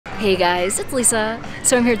Hey guys, it's Lisa.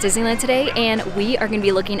 So I'm here at Disneyland today and we are going to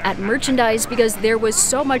be looking at merchandise because there was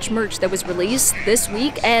so much merch that was released this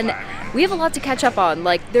week and we have a lot to catch up on.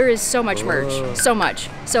 Like, there is so much merch, so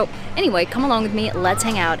much. So anyway, come along with me, let's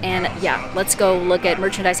hang out and yeah, let's go look at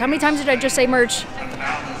merchandise. How many times did I just say merch?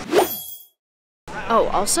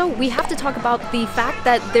 Oh, also, we have to talk about the fact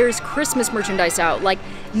that there's Christmas merchandise out. Like,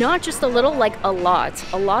 not just a little, like a lot.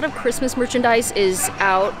 A lot of Christmas merchandise is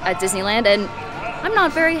out at Disneyland and I'm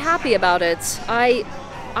not very happy about it.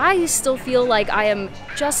 I still feel like I am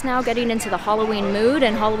just now getting into the Halloween mood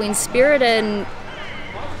and Halloween spirit, and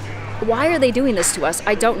why are they doing this to us?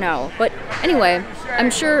 I don't know. But anyway,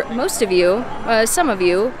 I'm sure most of you, some of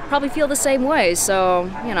you, probably feel the same way. So,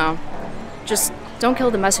 you know, just don't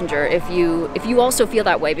kill the messenger if you also feel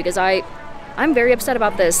that way, because I'm very upset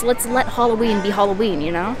about this. Let's let Halloween be Halloween,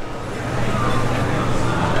 you know?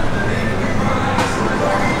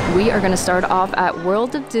 We are going to start off at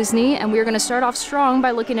World of Disney, and we are going to start off strong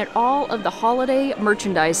by looking at all of the holiday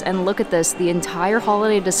merchandise. And look at this, the entire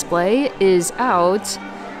holiday display is out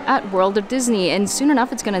at World of Disney, and soon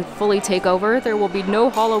enough it's going to fully take over. There will be no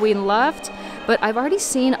Halloween left, but I've already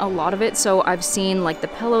seen a lot of it. So I've seen like the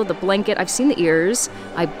pillow, the blanket, I've seen the ears.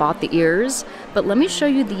 I bought the ears, but let me show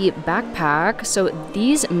you the backpack. So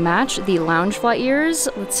these match the Loungefly ears.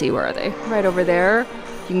 Let's see, where are they? Right over there.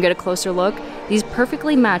 You can get a closer look. These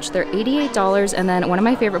perfectly match. They're $88, and then one of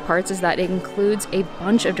my favorite parts is that it includes a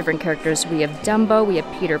bunch of different characters. We have Dumbo, we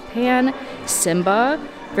have Peter Pan, Simba,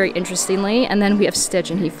 very interestingly, and then we have Stitch,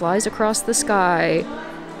 and he flies across the sky.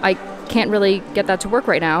 I can't really get that to work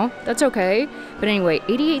right now. That's okay. But anyway,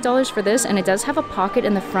 $88 for this, and it does have a pocket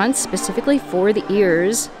in the front specifically for the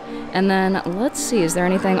ears. And then let's see, is there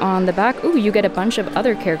anything on the back? Ooh, you get a bunch of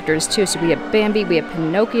other characters too. So we have Bambi, we have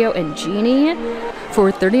Pinocchio, and Genie. For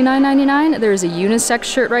 $39.99, there's a unisex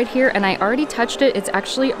shirt right here, and I already touched it. It's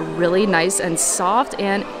actually really nice and soft,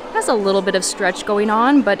 and has a little bit of stretch going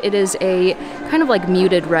on, but it is a kind of like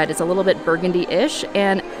muted red. It's a little bit burgundy-ish,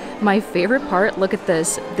 and my favorite part, look at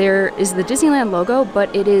this. There is the Disneyland logo,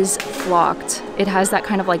 but it is flocked. It has that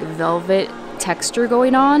kind of like velvet texture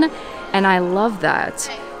going on, and I love that.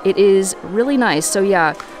 It is really nice. So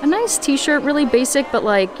yeah, a nice t-shirt, really basic, but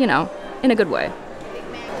like, you know, in a good way.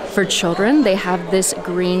 For children, they have this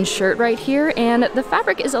green shirt right here, and the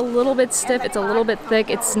fabric is a little bit stiff, it's a little bit thick.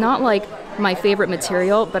 It's not like my favorite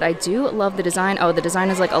material, but I do love the design. Oh, the design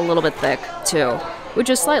is like a little bit thick too, which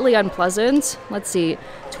is slightly unpleasant. Let's see,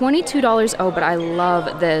 $22. Oh, but I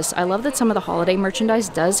love this. I love that some of the holiday merchandise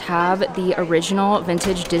does have the original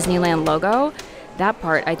vintage Disneyland logo. That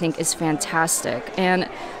part, I think, is fantastic. And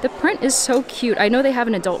the print is so cute. I know they have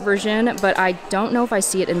an adult version, but I don't know if I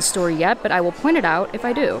see it in store yet, but I will point it out if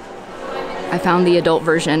I do. I found the adult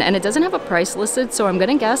version, and it doesn't have a price listed, so I'm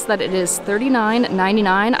gonna guess that it is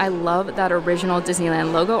 $39.99. I love that original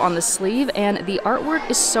Disneyland logo on the sleeve, and the artwork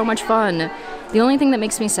is so much fun. The only thing that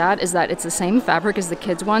makes me sad is that it's the same fabric as the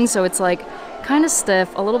kids one, so it's like kind of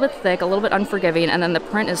stiff, a little bit thick, a little bit unforgiving, and then the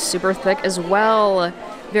print is super thick as well.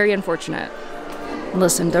 Very unfortunate.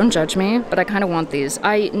 Listen, don't judge me, but I kind of want these.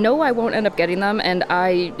 I know I won't end up getting them, and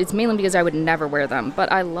it's mainly because I would never wear them, but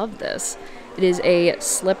I love this. It is a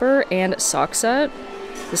slipper and sock set.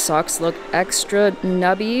 The socks look extra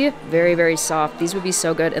nubby, very, very soft. These would be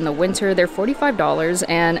so good in the winter. They're $45,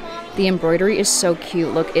 and the embroidery is so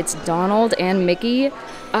cute. Look, it's Donald and Mickey.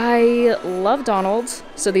 I love Donald,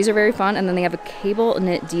 so these are very fun, and then they have a cable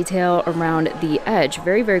knit detail around the edge.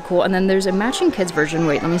 Very, very cool. And then there's a matching kids version.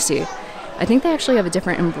 Wait, let me see. I think they actually have a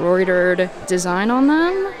different embroidered design on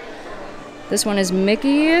them. This one is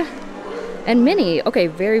Mickey and Minnie. Okay,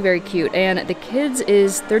 very, very cute. And the kids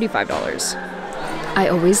is $35. I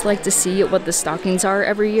always like to see what the stockings are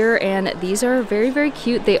every year, and these are very, very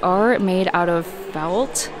cute. They are made out of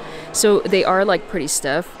felt, so they are like pretty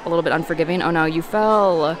stiff, a little bit unforgiving. Oh no, you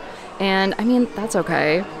fell. And I mean, that's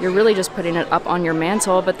okay. You're really just putting it up on your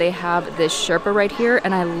mantle, but they have this Sherpa right here,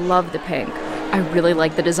 and I love the pink. I really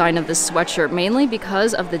like the design of this sweatshirt, mainly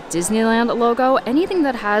because of the Disneyland logo. Anything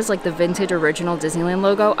that has like the vintage original Disneyland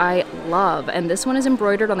logo, I love. And this one is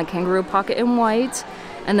embroidered on the kangaroo pocket in white.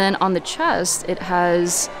 And then on the chest, it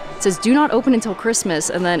says, do not open until Christmas.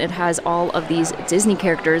 And then it has all of these Disney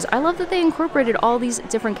characters. I love that they incorporated all these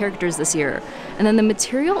different characters this year. And then the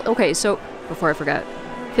material, okay, so before I forget,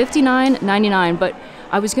 $59.99, but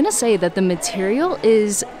I was gonna say that the material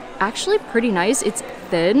is actually pretty nice. It's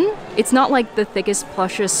thin. It's not like the thickest,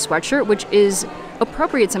 plushest sweatshirt, which is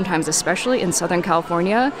appropriate sometimes, especially in Southern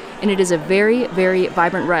California. And it is a very, very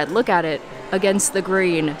vibrant red. Look at it against the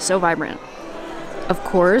green. So vibrant. Of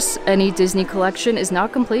course, any Disney collection is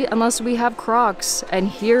not complete unless we have Crocs. And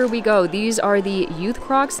here we go. These are the youth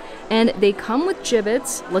Crocs, and they come with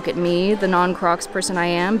gibbets. Look at me, the non-Crocs person I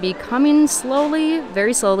am, becoming slowly,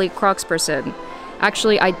 very slowly, Crocs person.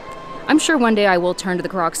 Actually, I'm sure one day I will turn to the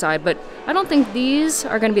Croc side, but I don't think these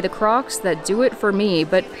are going to be the Crocs that do it for me.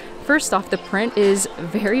 But first off, the print is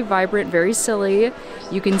very vibrant, very silly.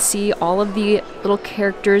 You can see all of the little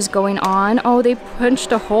characters going on. Oh, they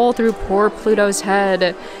punched a hole through poor Pluto's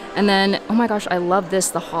head. And then, oh my gosh, I love this,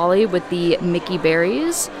 the holly with the Mickey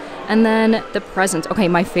berries. And then the presents. Okay,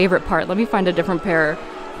 my favorite part. Let me find a different pair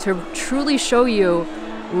to truly show you.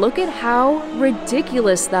 Look at how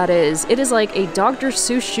ridiculous that is. It is like a Dr.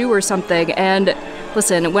 Seuss shoe or something. And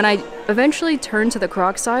listen, when I eventually turn to the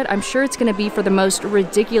Croc side, I'm sure it's going to be for the most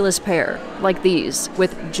ridiculous pair, like these,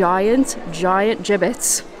 with giant, giant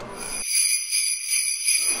gibbets.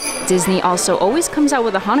 Disney also always comes out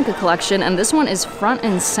with a Hanukkah collection, and this one is front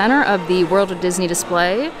and center of the World of Disney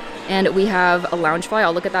display. And we have a Loungefly,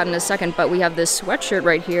 I'll look at that in a second, but we have this sweatshirt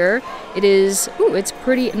right here. It is, ooh, it's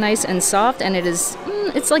pretty nice and soft, and it is,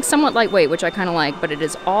 it's like somewhat lightweight, which I kind of like, but it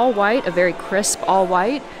is all white, a very crisp all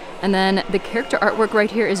white. And then the character artwork right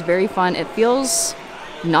here is very fun. It feels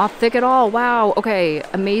not thick at all. Wow, okay,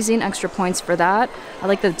 amazing extra points for that. I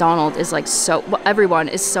like that Donald is like so, well, everyone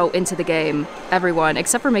is so into the game. Everyone,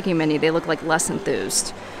 except for Mickey and Minnie, they look like less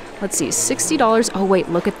enthused. Let's see, $60. Oh wait,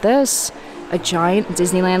 look at this. A giant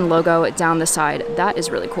Disneyland logo down the side. That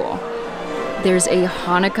is really cool. There's a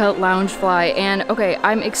Hanukkah Loungefly, and okay,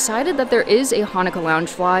 I'm excited that there is a Hanukkah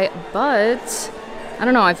Loungefly, but I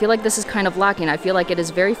don't know, I feel like this is kind of lacking. I feel like it is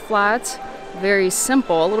very flat, very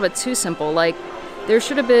simple, a little bit too simple. Like, there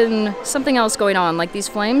should have been something else going on. Like these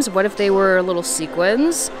flames, what if they were little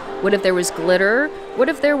sequins? What if there was glitter? What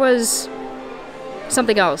if there was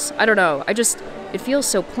something else? I don't know. It feels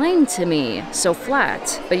so plain to me, so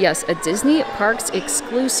flat. But yes, a Disney Parks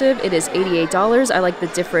exclusive. It is $88. I like the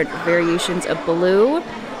different variations of blue.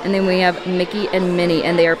 And then we have Mickey and Minnie,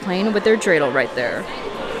 and they are playing with their dreidel right there.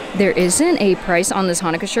 There isn't a price on this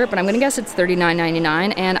Hanukkah shirt, but I'm gonna guess it's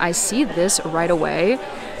 $39.99, and I see this right away.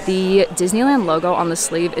 The Disneyland logo on the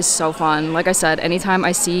sleeve is so fun. Like I said, anytime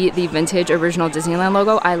I see the vintage original Disneyland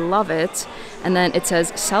logo, I love it. And then it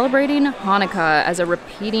says, celebrating Hanukkah, as a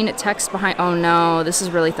repeating text behind. Oh no, this is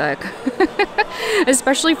really thick.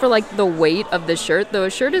 Especially for like the weight of the shirt. The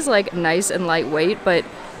shirt is like nice and lightweight, but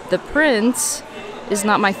the print is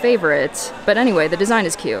not my favorite. But anyway, the design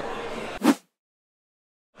is cute.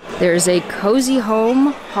 There's a Cozy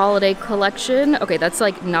Home Holiday Collection. Okay, that's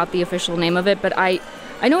like not the official name of it, but I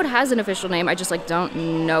know it has an official name, I just like don't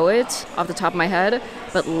know it off the top of my head.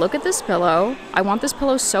 But look at this pillow. I want this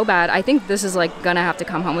pillow so bad. I think this is like gonna have to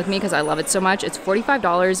come home with me because I love it so much. It's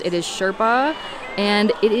 $45. It is Sherpa,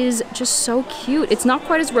 and it is just so cute. It's not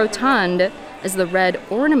quite as rotund as the red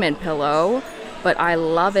ornament pillow, but I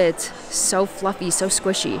love it. So fluffy, so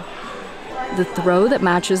squishy. The throw that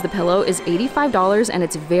matches the pillow is $85, and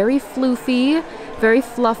it's very floofy, very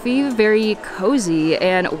fluffy, very cozy.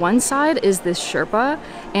 And one side is this Sherpa,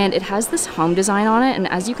 and it has this home design on it, and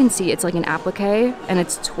as you can see, it's like an applique and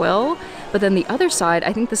it's twill. But then the other side,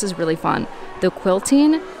 I think this is really fun. The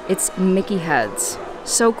quilting, it's Mickey heads.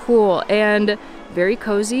 So cool and very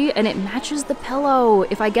cozy, and it matches the pillow.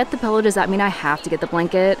 If I get the pillow, does that mean I have to get the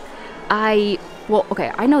blanket? Well,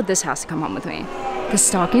 okay, I know this has to come home with me. The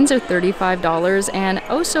stockings are $35, and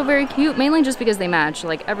oh so very cute, mainly just because they match.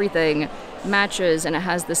 Like everything matches, and it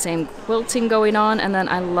has the same quilting going on. And then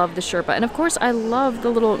I love the Sherpa, and of course I love the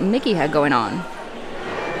little Mickey head going on.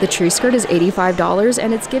 The tree skirt is $85,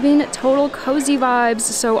 and it's giving total cozy vibes.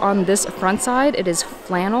 So on this front side, it is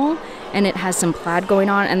flannel, and it has some plaid going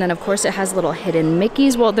on, and then of course it has little hidden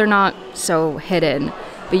Mickeys. Well, they're not so hidden,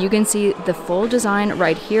 but you can see the full design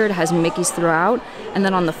right here. It has Mickeys throughout. And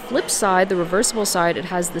then on the flip side, the reversible side, it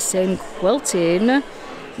has the same quilting,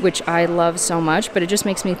 which I love so much. But it just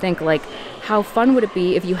makes me think, like, how fun would it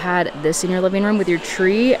be if you had this in your living room with your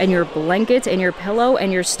tree and your blanket and your pillow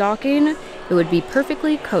and your stocking? It would be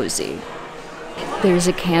perfectly cozy. There's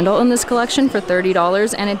a candle in this collection for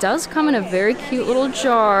 $30, and it does come in a very cute little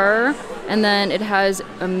jar. And then it has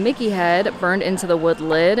a Mickey head burned into the wood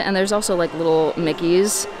lid, and there's also like little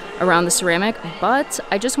Mickeys around the ceramic. But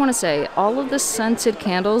I just want to say, all of the scented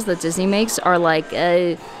candles that Disney makes are like,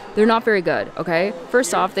 they're not very good, okay?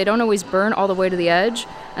 First off, they don't always burn all the way to the edge.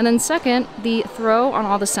 And then second, the throw on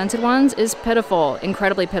all the scented ones is pitiful,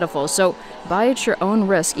 incredibly pitiful. So buy at your own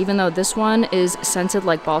risk. Even though this one is scented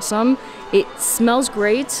like balsam, it smells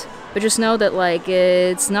great, but just know that like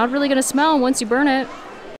it's not really gonna smell once you burn it.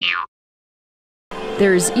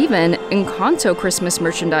 There's even Encanto Christmas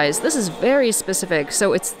merchandise. This is very specific.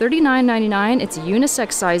 So it's $39.99. It's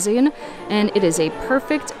unisex sizing, and it is a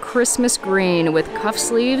perfect Christmas green with cuff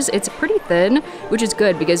sleeves. It's pretty thin, which is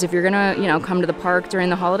good because if you're gonna, come to the park during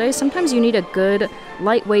the holidays, sometimes you need a good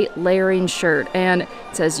lightweight layering shirt. And it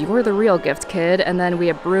says, "You're the real gift, kid." And then we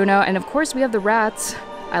have Bruno, and of course we have the rats.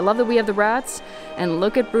 I love that we have the rats. And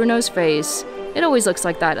look at Bruno's face. It always looks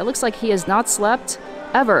like that. It looks like he has not slept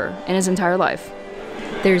ever in his entire life.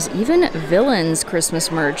 There's even Villains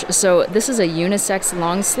Christmas merch. So this is a unisex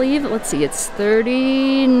long sleeve. Let's see, it's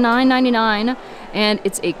 $39.99, and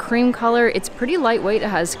it's a cream color. It's pretty lightweight. It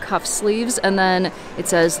has cuff sleeves, and then it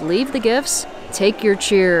says, "Leave the gifts, take your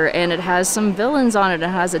cheer," and it has some villains on it. It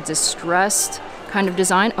has a distressed kind of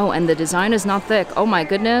design. Oh, and the design is not thick. Oh my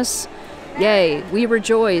goodness. Yay, we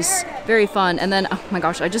rejoice. Very fun. And then, oh my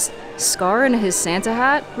gosh, Scar in his Santa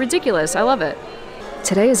hat. Ridiculous. I love it.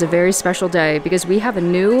 Today is a very special day because we have a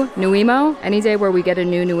new NuiMO. Any day where we get a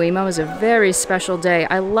new NuiMO is a very special day.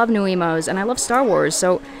 I love NuiMOs and I love Star Wars.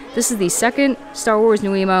 So this is the second Star Wars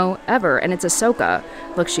NuiMO ever, and it's Ahsoka.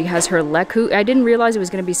 Look, she has her Leku. I didn't realize it was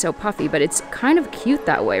going to be so puffy, but it's kind of cute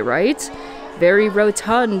that way, right? Very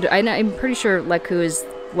rotund. I'm pretty sure Leku is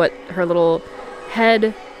what her little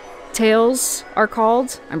head tails are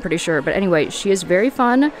called. I'm pretty sure. But anyway, she is very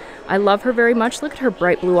fun. I love her very much. Look at her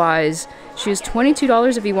bright blue eyes. She is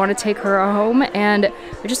 $22 if you want to take her home. And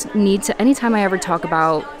I just need to, anytime I ever talk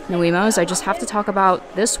about NuiMOs, I just have to talk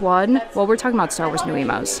about this one. Well, we're talking about Star Wars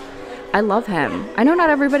NuiMOs. I love him. I know not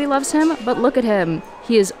everybody loves him, but look at him.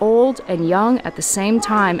 He is old and young at the same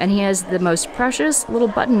time, and he has the most precious little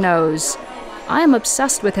button nose. I am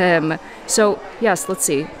obsessed with him. So yes, let's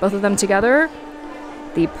see. Both of them together.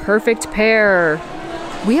 The perfect pair.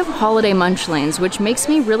 We have holiday Munchlings, which makes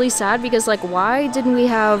me really sad because, why didn't we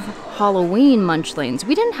have Halloween Munchlings?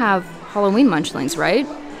 We didn't have Halloween Munchlings, right?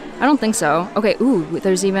 I don't think so. Okay, ooh,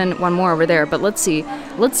 there's even one more over there, but let's see.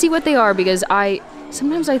 Let's see what they are because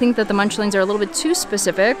sometimes I think that the Munchlings are a little bit too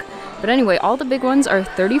specific. But anyway, all the big ones are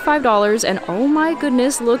 $35, and oh my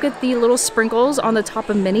goodness, look at the little sprinkles on the top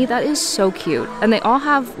of Minnie. That is so cute. And they all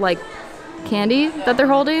have, candy that they're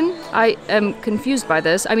holding. I am confused by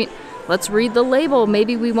this. I mean, let's read the label.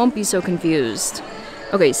 Maybe we won't be so confused.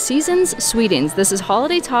 Okay, Seasons Sweetings. This is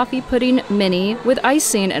Holiday Toffee Pudding Mini with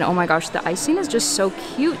icing. And oh my gosh, the icing is just so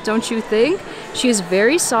cute, don't you think? She is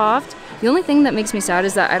very soft. The only thing that makes me sad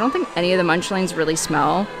is that I don't think any of the Munchlings really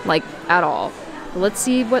smell, at all. But let's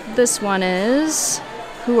see what this one is.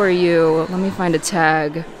 Who are you? Let me find a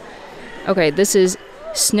tag. Okay, this is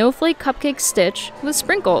Snowflake Cupcake Stitch with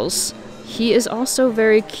sprinkles. He is also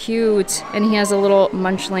very cute, and he has a little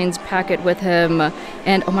Munchlings packet with him.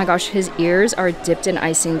 And oh my gosh, his ears are dipped in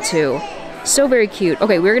icing too. So very cute.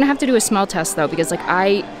 Okay, we're gonna have to do a smell test though, because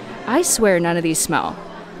I swear none of these smell.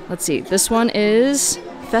 Let's see, this one is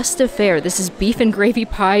Festive Fare. This is beef and gravy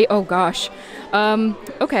pie. Oh gosh.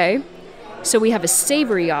 Okay. So we have a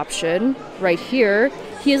savory option right here.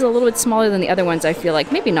 He is a little bit smaller than the other ones, I feel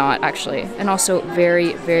like. Maybe not, actually. And also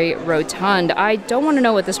very, very rotund. I don't want to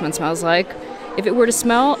know what this one smells like. If it were to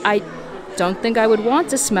smell, I don't think I would want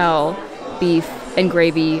to smell beef and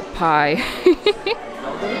gravy pie.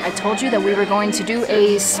 I told you that we were going to do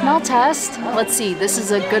a smell test. Let's see, this is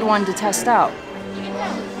a good one to test out.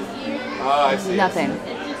 Nothing.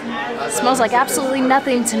 Smells like absolutely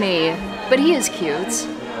nothing to me, but he is cute.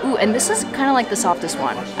 Ooh, and this is kind of like the softest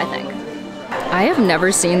one, I think. I have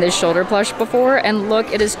never seen this shoulder plush before, and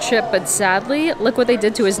look, it is Chip, but sadly, look what they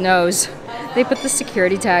did to his nose. They put the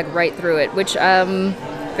security tag right through it, which,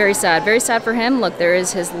 very sad. Very sad for him. Look, there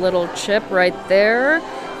is his little Chip right there,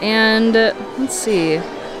 and let's see.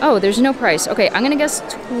 Oh, there's no price. Okay, I'm gonna guess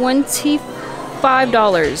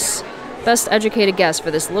 $25. Best educated guess for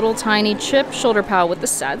this little tiny Chip shoulder pal with the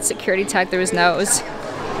sad security tag through his nose.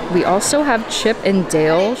 We also have Chip and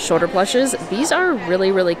Dale shoulder plushes. These are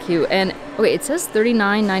really, really cute. And okay, it says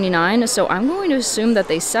 $39.99, so I'm going to assume that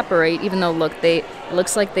they separate, even though look,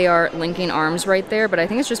 looks like they are linking arms right there, but I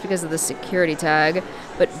think it's just because of the security tag.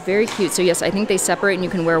 But very cute. So yes, I think they separate and you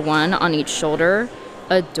can wear one on each shoulder.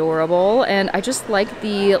 Adorable. And I just like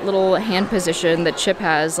the little hand position that Chip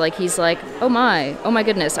has. He's like, oh my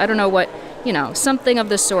goodness. I don't know what, something of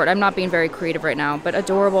the sort. I'm not being very creative right now, but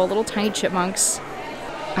adorable little tiny chipmunks.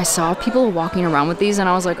 I saw people walking around with these and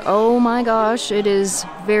I was like, oh my gosh, it is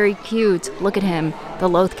very cute. Look at him, the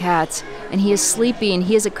Loth cat. And he is sleeping.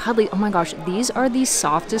 He is a Cudleez. Oh my gosh, these are the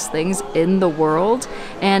softest things in the world.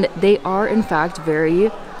 And they are, in fact, very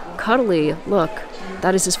cuddly. Look,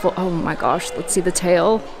 that is his full. Oh my gosh, let's see the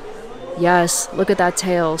tail. Yes, look at that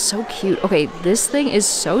tail. So cute. Okay, this thing is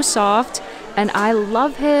so soft. And I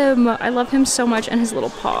love him. I love him so much, and his little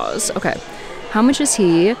paws. Okay, how much is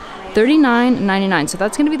he? $39.99. So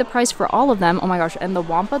that's going to be the price for all of them. Oh my gosh, and the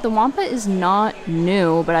Wampa is not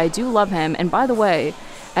new, but I do love him. And by the way,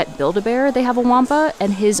 at Build-A-Bear, they have a Wampa,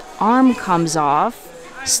 and his arm comes off.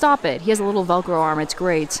 Stop it. He has a little Velcro arm. It's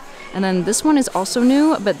great. And then this one is also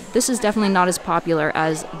new, but this is definitely not as popular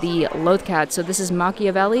as the Lothcat. So this is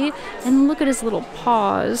Machiavelli, and look at his little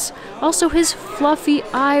paws. Also his fluffy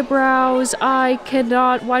eyebrows. I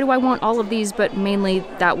cannot. Why do I want all of these, but mainly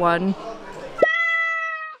that one?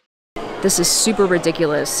 This is super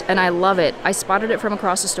ridiculous, and I love it. I spotted it from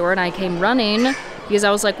across the store, and I came running because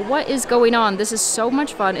I was like, what is going on? This is so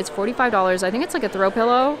much fun. It's $45. I think it's like a throw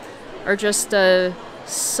pillow or just a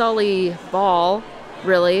Sully ball,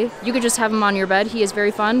 really. You could just have him on your bed. He is very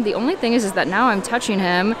fun. The only thing is that now I'm touching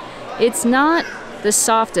him. It's not the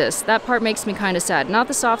softest. That part makes me kind of sad. Not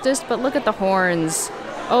the softest, but look at the horns.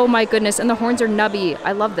 Oh my goodness, and the horns are nubby.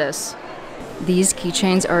 I love this. These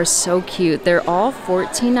keychains are so cute. They're all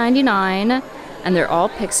 $14.99, and they're all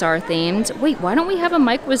Pixar themed. Wait, why don't we have a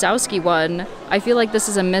Mike Wazowski one? I feel like this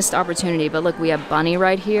is a missed opportunity, but look, we have Bunny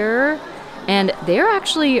right here. And they're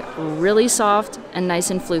actually really soft and nice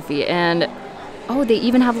and floofy. And oh, they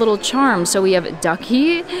even have little charms. So we have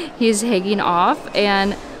Ducky, he's hanging off.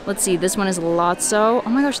 And let's see, this one is Lotso. Oh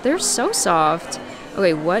my gosh, they're so soft.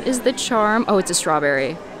 Okay, what is the charm? Oh, it's a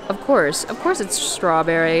strawberry. Of course it's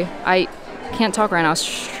strawberry. I can't talk right now,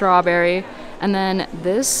 strawberry. And then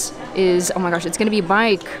this is, oh my gosh, it's gonna be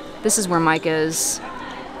Mike. This is where Mike is.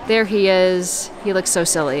 There he is. He looks so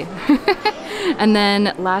silly. And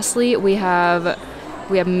then lastly, we have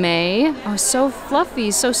May. Oh, so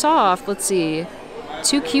fluffy, so soft. Let's see.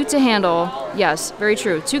 Too cute to handle. Yes, very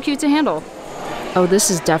true. Too cute to handle. Oh, this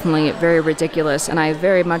is definitely very ridiculous, and I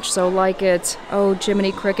very much so like it. Oh,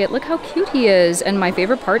 Jiminy Cricket, look how cute he is. And my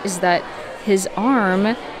favorite part is that his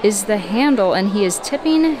arm is the handle, and he is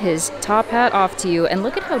tipping his top hat off to you. And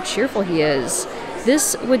look at how cheerful he is.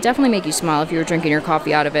 This would definitely make you smile if you were drinking your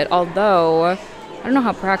coffee out of it, although I don't know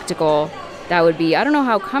how practical that would be. I don't know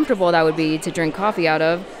how comfortable that would be to drink coffee out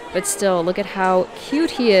of, but still, look at how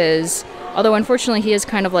cute he is. Although, unfortunately, he is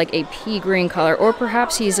kind of like a pea green color, or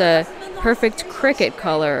perhaps he's a perfect cricket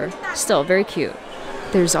color. Still, very cute.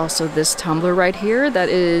 There's also this tumbler right here that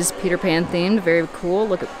is Peter Pan themed. Very cool.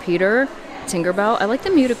 Look at Peter, Tinkerbell. I like the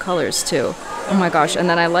muted colors, too. Oh my gosh, and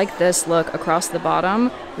then I like this look across the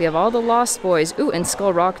bottom. We have all the Lost Boys. Ooh, and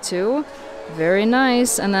Skull Rock, too. Very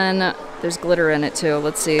nice. And then there's glitter in it, too.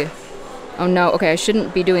 Let's see. Oh no, okay, I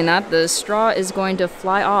shouldn't be doing that. The straw is going to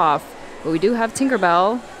fly off. But we do have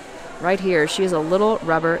Tinkerbell right here. She is a little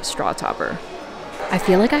rubber straw topper. I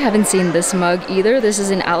feel like I haven't seen this mug either. This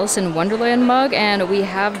is an Alice in Wonderland mug, and we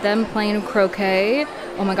have them playing croquet.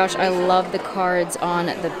 Oh my gosh, I love the cards on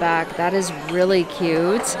the back. That is really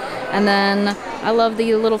cute. And then I love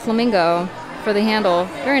the little flamingo for the handle.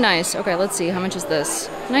 Very nice. Okay, let's see. How much is this?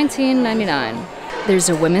 $19.99. There's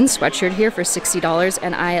a women's sweatshirt here for $60,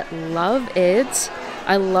 and I love it.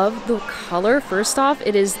 I love the color. First off,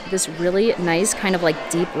 it is this really nice kind of like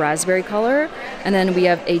deep raspberry color. And then we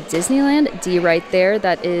have a Disneyland D right there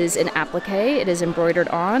that is an applique. It is embroidered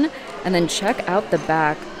on. And then check out the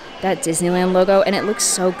back, that Disneyland logo. And it looks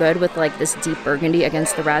so good with like this deep burgundy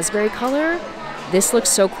against the raspberry color. This looks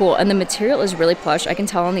so cool. And the material is really plush. I can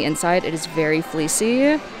tell on the inside it is very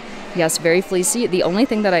fleecy. Yes, very fleecy. The only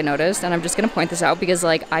thing that I noticed, and I'm just going to point this out because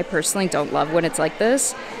like I personally don't love when it's like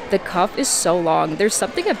this, the cuff is so long. There's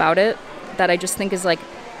something about it that I just think is like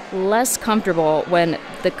less comfortable when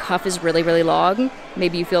the cuff is really, really long.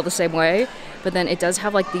 Maybe you feel the same way, but then it does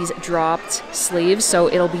have like these dropped sleeves, so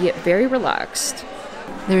it'll be very relaxed.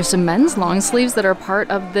 There's some men's long sleeves that are part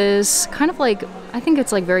of this kind of like, I think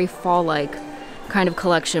it's like very fall-like kind of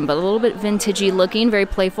collection, but a little bit vintagey looking, very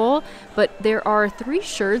playful. But there are 3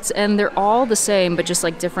 shirts and they're all the same, but just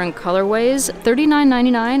like different colorways.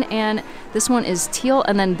 $39.99, and this one is teal,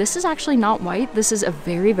 and then this is actually not white. This is a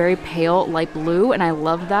very, very pale light blue, and I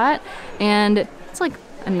love that. And it's like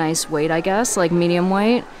a nice weight, I guess, like medium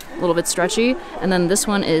weight, a little bit stretchy. And then this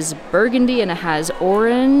one is burgundy and it has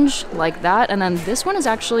orange like that. And then this one is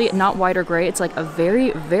actually not white or gray. It's like a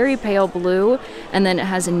very, very pale blue, and then it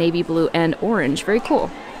has a navy blue and orange. Very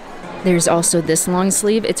cool. There's also this long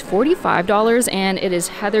sleeve. It's $45 and it is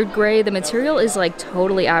heathered gray. The material is like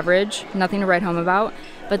totally average, nothing to write home about.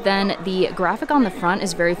 But then the graphic on the front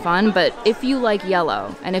is very fun, but if you like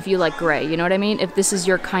yellow and if you like gray, you know what I mean? If this is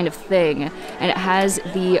your kind of thing, and it has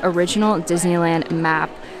the original Disneyland map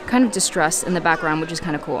kind of distressed in the background, which is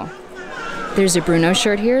kind of cool. There's a Bruno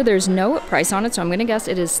shirt here. There's no price on it, so I'm gonna guess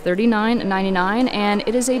it is $39.99, and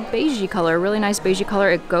it is a beigey color, really nice beigey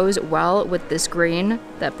color. It goes well with this green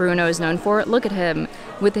that Bruno is known for. Look at him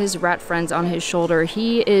with his rat friends on his shoulder.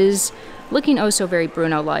 He is looking oh so very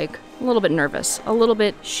Bruno-like. A little bit nervous, a little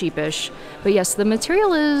bit sheepish. But yes, the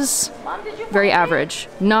material is very average.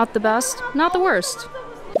 Not the best, not the worst.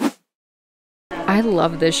 I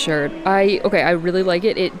love this shirt. I really like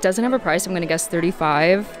it. It doesn't have a price. I'm gonna guess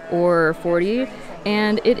 35 or 40.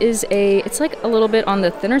 And it's like a little bit on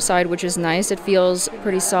the thinner side, which is nice. It feels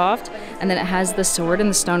pretty soft. And then it has the sword and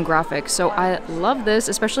the stone graphic. So I love this,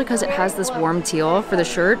 especially because it has this warm teal for the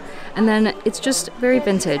shirt. And then it's just very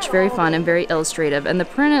vintage, very fun, and very illustrative. And the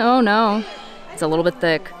print, oh no, it's a little bit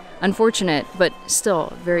thick. Unfortunate, but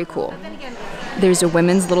still very cool. There's a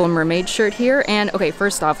women's Little Mermaid shirt here, and okay,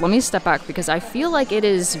 first off, let me step back because I feel like it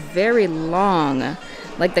is very long.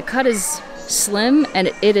 Like the cut is slim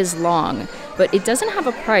and it is long, but it doesn't have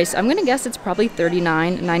a price. I'm gonna guess it's probably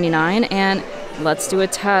 $39.99, and let's do a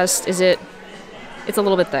test. It's a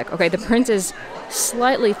little bit thick. Okay, the print is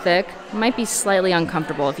slightly thick, might be slightly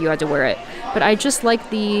uncomfortable if you had to wear it, but I just like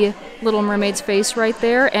the Little Mermaid's face right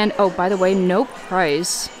there. And oh, by the way, no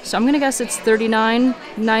price, so I'm gonna guess it's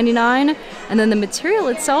 $39.99. And then the material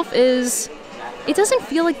itself it doesn't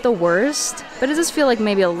feel like the worst, but it does feel like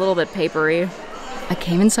maybe a little bit papery. I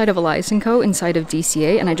came inside of Elias & Co. inside of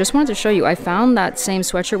DCA, and I just wanted to show you, I found that same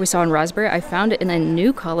sweatshirt we saw in Raspberry. I found it in a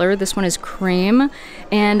new color. This one is cream,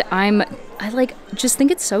 and I just think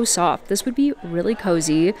it's so soft. This would be really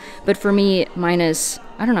cozy, but for me, mine is,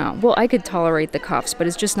 I don't know. Well, I could tolerate the cuffs, but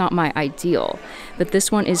it's just not my ideal. But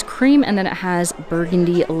this one is cream, and then it has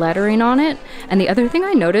burgundy lettering on it. And the other thing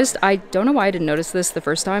I noticed, I don't know why I didn't notice this the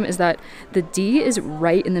first time, is that the D is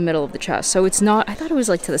right in the middle of the chest. So it's not, I thought it was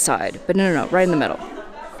like to the side, but no, right in the middle.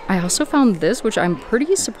 I also found this, which I'm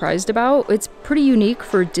pretty surprised about. It's pretty unique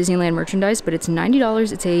for Disneyland merchandise, but it's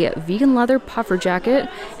 $90. It's a vegan leather puffer jacket,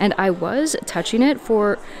 and I was touching it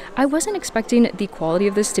I wasn't expecting the quality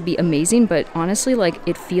of this to be amazing, but honestly, like,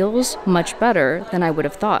 it feels much better than I would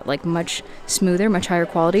have thought. Like, much smoother, much higher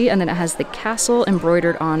quality. And then it has the castle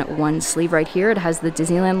embroidered on one sleeve right here. It has the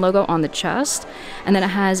Disneyland logo on the chest, and then it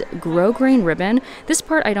has grosgrain ribbon. This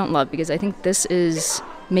part I don't love because I think this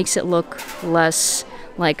makes it look less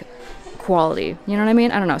like quality, you know what I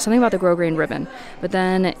mean? I don't know, something about the grosgrain ribbon. But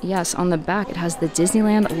then yes, on the back it has the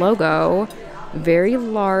Disneyland logo, very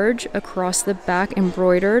large across the back,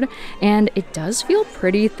 embroidered, and it does feel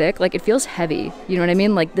pretty thick. Like, it feels heavy, you know what I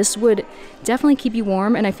mean? Like, this would definitely keep you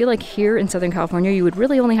warm, and I feel like here in Southern California you would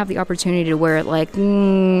really only have the opportunity to wear it like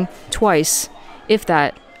twice, if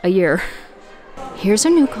that, a year. Here's a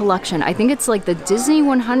new collection. I think it's like the Disney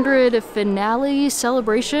 100 finale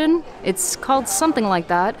celebration. It's called something like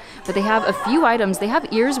that, but they have a few items. They have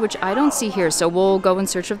ears, which I don't see here, so we'll go in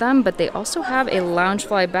search of them, but they also have a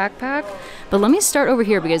Loungefly backpack. But let me start over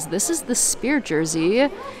here because this is the Spirit jersey,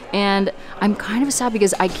 and I'm kind of sad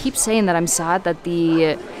because I keep saying that I'm sad that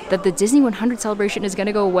the Disney 100 celebration is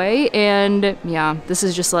gonna go away, and yeah, this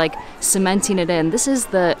is just like cementing it in. This is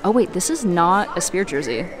oh wait, this is not a Spirit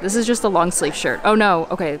jersey. This is just a long sleeve shirt. Oh no,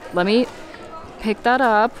 okay, let me pick that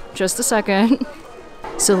up, just a second.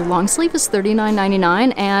 So the long sleeve is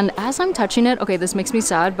 $39.99, and as I'm touching it, okay, this makes me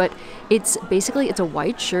sad, but it's a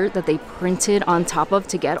white shirt that they printed on top of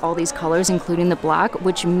to get all these colors, including the black,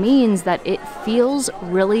 which means that it feels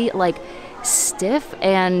really like stiff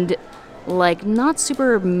and like not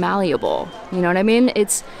super malleable, you know what I mean?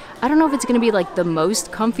 I don't know if it's gonna be like the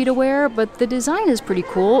most comfy to wear, but the design is pretty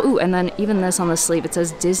cool. Ooh, and then even this on the sleeve, it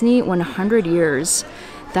says Disney 100 years.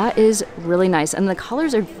 That is really nice, and the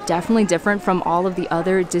colors are definitely different from all of the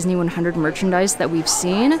other Disney 100 merchandise that we've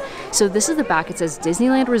seen. So this is the back. It says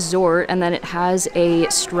Disneyland Resort, and then it has a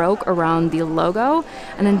stroke around the logo.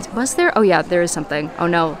 And then was there? Oh yeah, there is something. Oh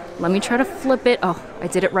no, let me try to flip it. Oh, I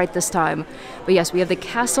did it right this time. But yes, we have the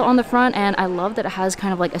castle on the front, and I love that it has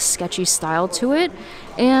kind of like a sketchy style to it.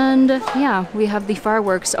 And yeah, we have the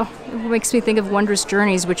fireworks. Oh, it makes me think of Wondrous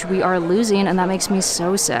Journeys, which we are losing, and that makes me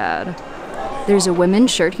so sad. There's a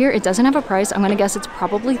women's shirt here. It doesn't have a price. I'm gonna guess it's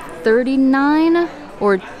probably $39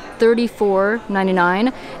 or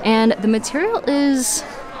 $34.99, and the material is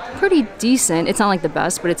pretty decent. It's not like the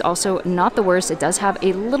best, but it's also not the worst. It does have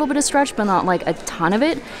a little bit of stretch, but not like a ton of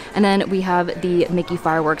it. And then we have the Mickey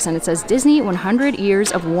fireworks, and it says Disney 100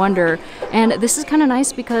 Years of Wonder. And this is kind of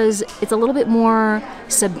nice because it's a little bit more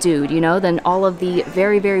subdued, you know, than all of the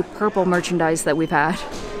very, very purple merchandise that we've had.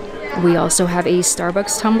 We also have a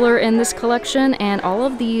Starbucks tumbler in this collection, and all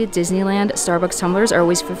of the Disneyland Starbucks tumblers are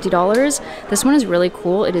always $50. This one is really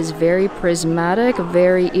cool. It is very prismatic,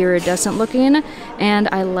 very iridescent looking, and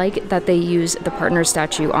I like that they use the partner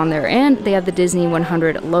statue on there, and they have the Disney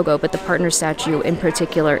 100 logo, but the partner statue in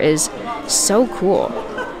particular is so cool.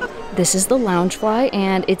 This is the Loungefly,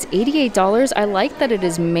 and it's $88. I like that it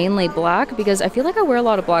is mainly black because I feel like I wear a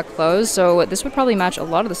lot of black clothes, so this would probably match a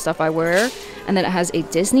lot of the stuff I wear. And then it has a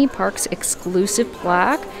Disney Parks exclusive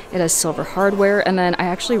plaque. It has silver hardware, and then I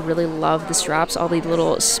actually really love the straps, all the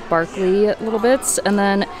little sparkly little bits. And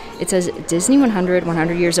then it says Disney 100,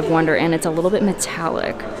 100 Years of Wonder, and it's a little bit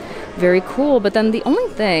metallic. Very cool, but then the only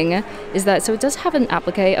thing is that, so it does have an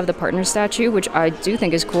applique of the partner statue, which I do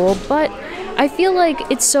think is cool, but I feel like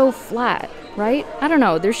it's so flat, right? I don't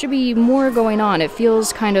know, there should be more going on. It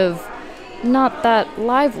feels kind of not that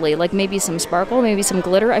lively, like maybe some sparkle, maybe some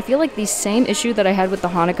glitter. I feel like the same issue that I had with the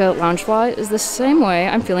Hanukkah Loungefly is the same way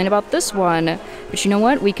I'm feeling about this one. But you know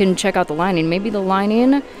what? We can check out the lining. Maybe the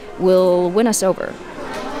lining will win us over.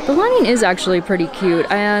 The lining is actually pretty cute,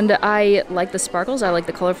 and I like the sparkles, I like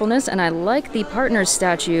the colorfulness, and I like the partner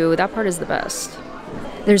statue. That part is the best.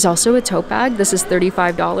 There's also a tote bag. This is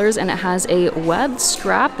 $35, and it has a webbed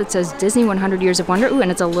strap that says Disney 100 Years of Wonder. Ooh, and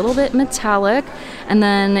it's a little bit metallic, and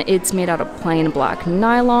then it's made out of plain black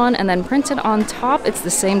nylon, and then printed on top, it's the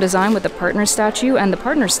same design with the partner statue, and the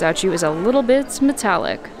partner statue is a little bit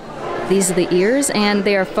metallic. These are the ears, and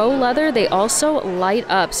they are faux leather. They also light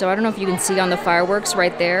up, so I don't know if you can see on the fireworks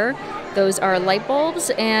right there. Those are light bulbs,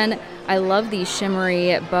 and I love the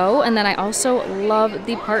shimmery bow, and then I also love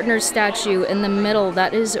the partner statue in the middle.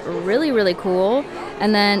 That is really, really cool.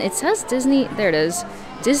 And then it says Disney, there it is,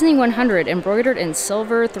 Disney 100 embroidered in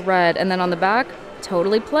silver thread, and then on the back,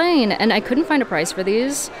 totally plain. And I couldn't find a price for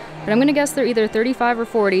these, but I'm gonna guess they're either 35 or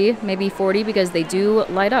 40, maybe 40 because they do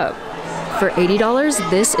light up. For $80,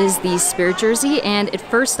 this is the Spirit jersey, and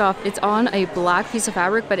first off, it's on a black piece of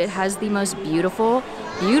fabric, but it has the most beautiful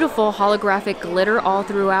holographic glitter all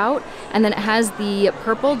throughout, and then it has the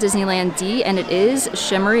purple Disneyland D, and it is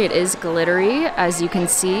shimmery, it is glittery, as you can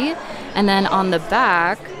see. And then on the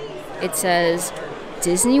back, it says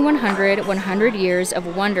Disney 100, 100 Years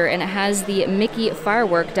of Wonder, and it has the Mickey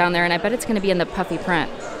firework down there, and I bet it's going to be in the puffy print.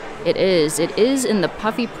 It is in the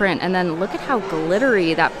puffy print, and then look at how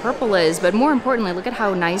glittery that purple is, but more importantly, look at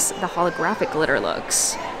how nice the holographic glitter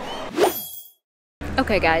looks.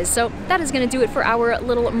 Okay guys, so that is gonna do it for our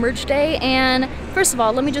little merch day, and first of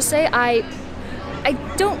all, let me just say, I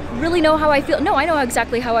don't really know how I feel. No, I know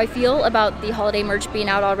exactly how I feel about the holiday merch being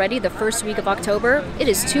out already the first week of October. It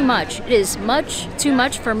is too much. It is much too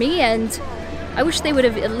much for me, and I wish they would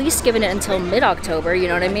have at least given it until mid-October, you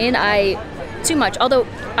know what I mean? Too much. Although,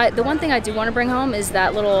 the one thing I do want to bring home is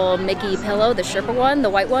that little Mickey pillow, the Sherpa one, the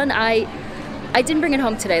white one. I didn't bring it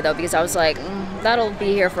home today, though, because I was like, that'll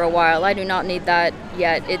be here for a while. I do not need that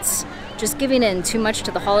yet. It's just giving in too much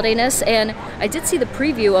to the holidayness. And I did see the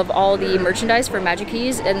preview of all the merchandise for Magic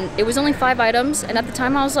Keys, and it was only 5 items. And at the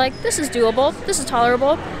time, I was like, this is doable. This is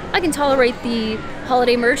tolerable. I can tolerate the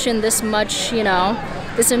holiday merch in this much, you know,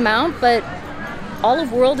 this amount, but all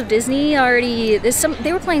of World of Disney already,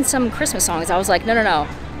 they were playing some Christmas songs. I was like, no,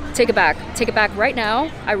 take it back right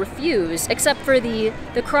now. I refuse, except for the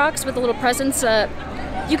Crocs with the little presents.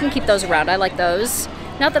 You can keep those around, I like those.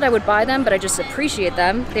 Not that I would buy them, but I just appreciate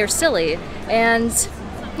them. They're silly, and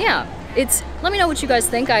yeah, let me know what you guys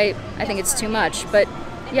think. I think it's too much, but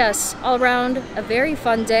yes, all around a very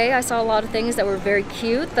fun day. I saw a lot of things that were very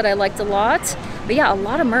cute that I liked a lot, but yeah, a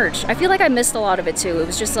lot of merch. I feel like I missed a lot of it too. It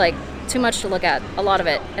was just like, too much to look at, a lot of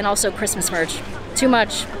it, and also Christmas merch, too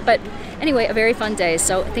much. But anyway, a very fun day.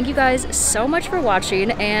 So thank you guys so much for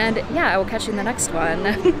watching, and yeah, I will catch you in the next one.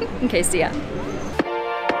 Okay, see ya.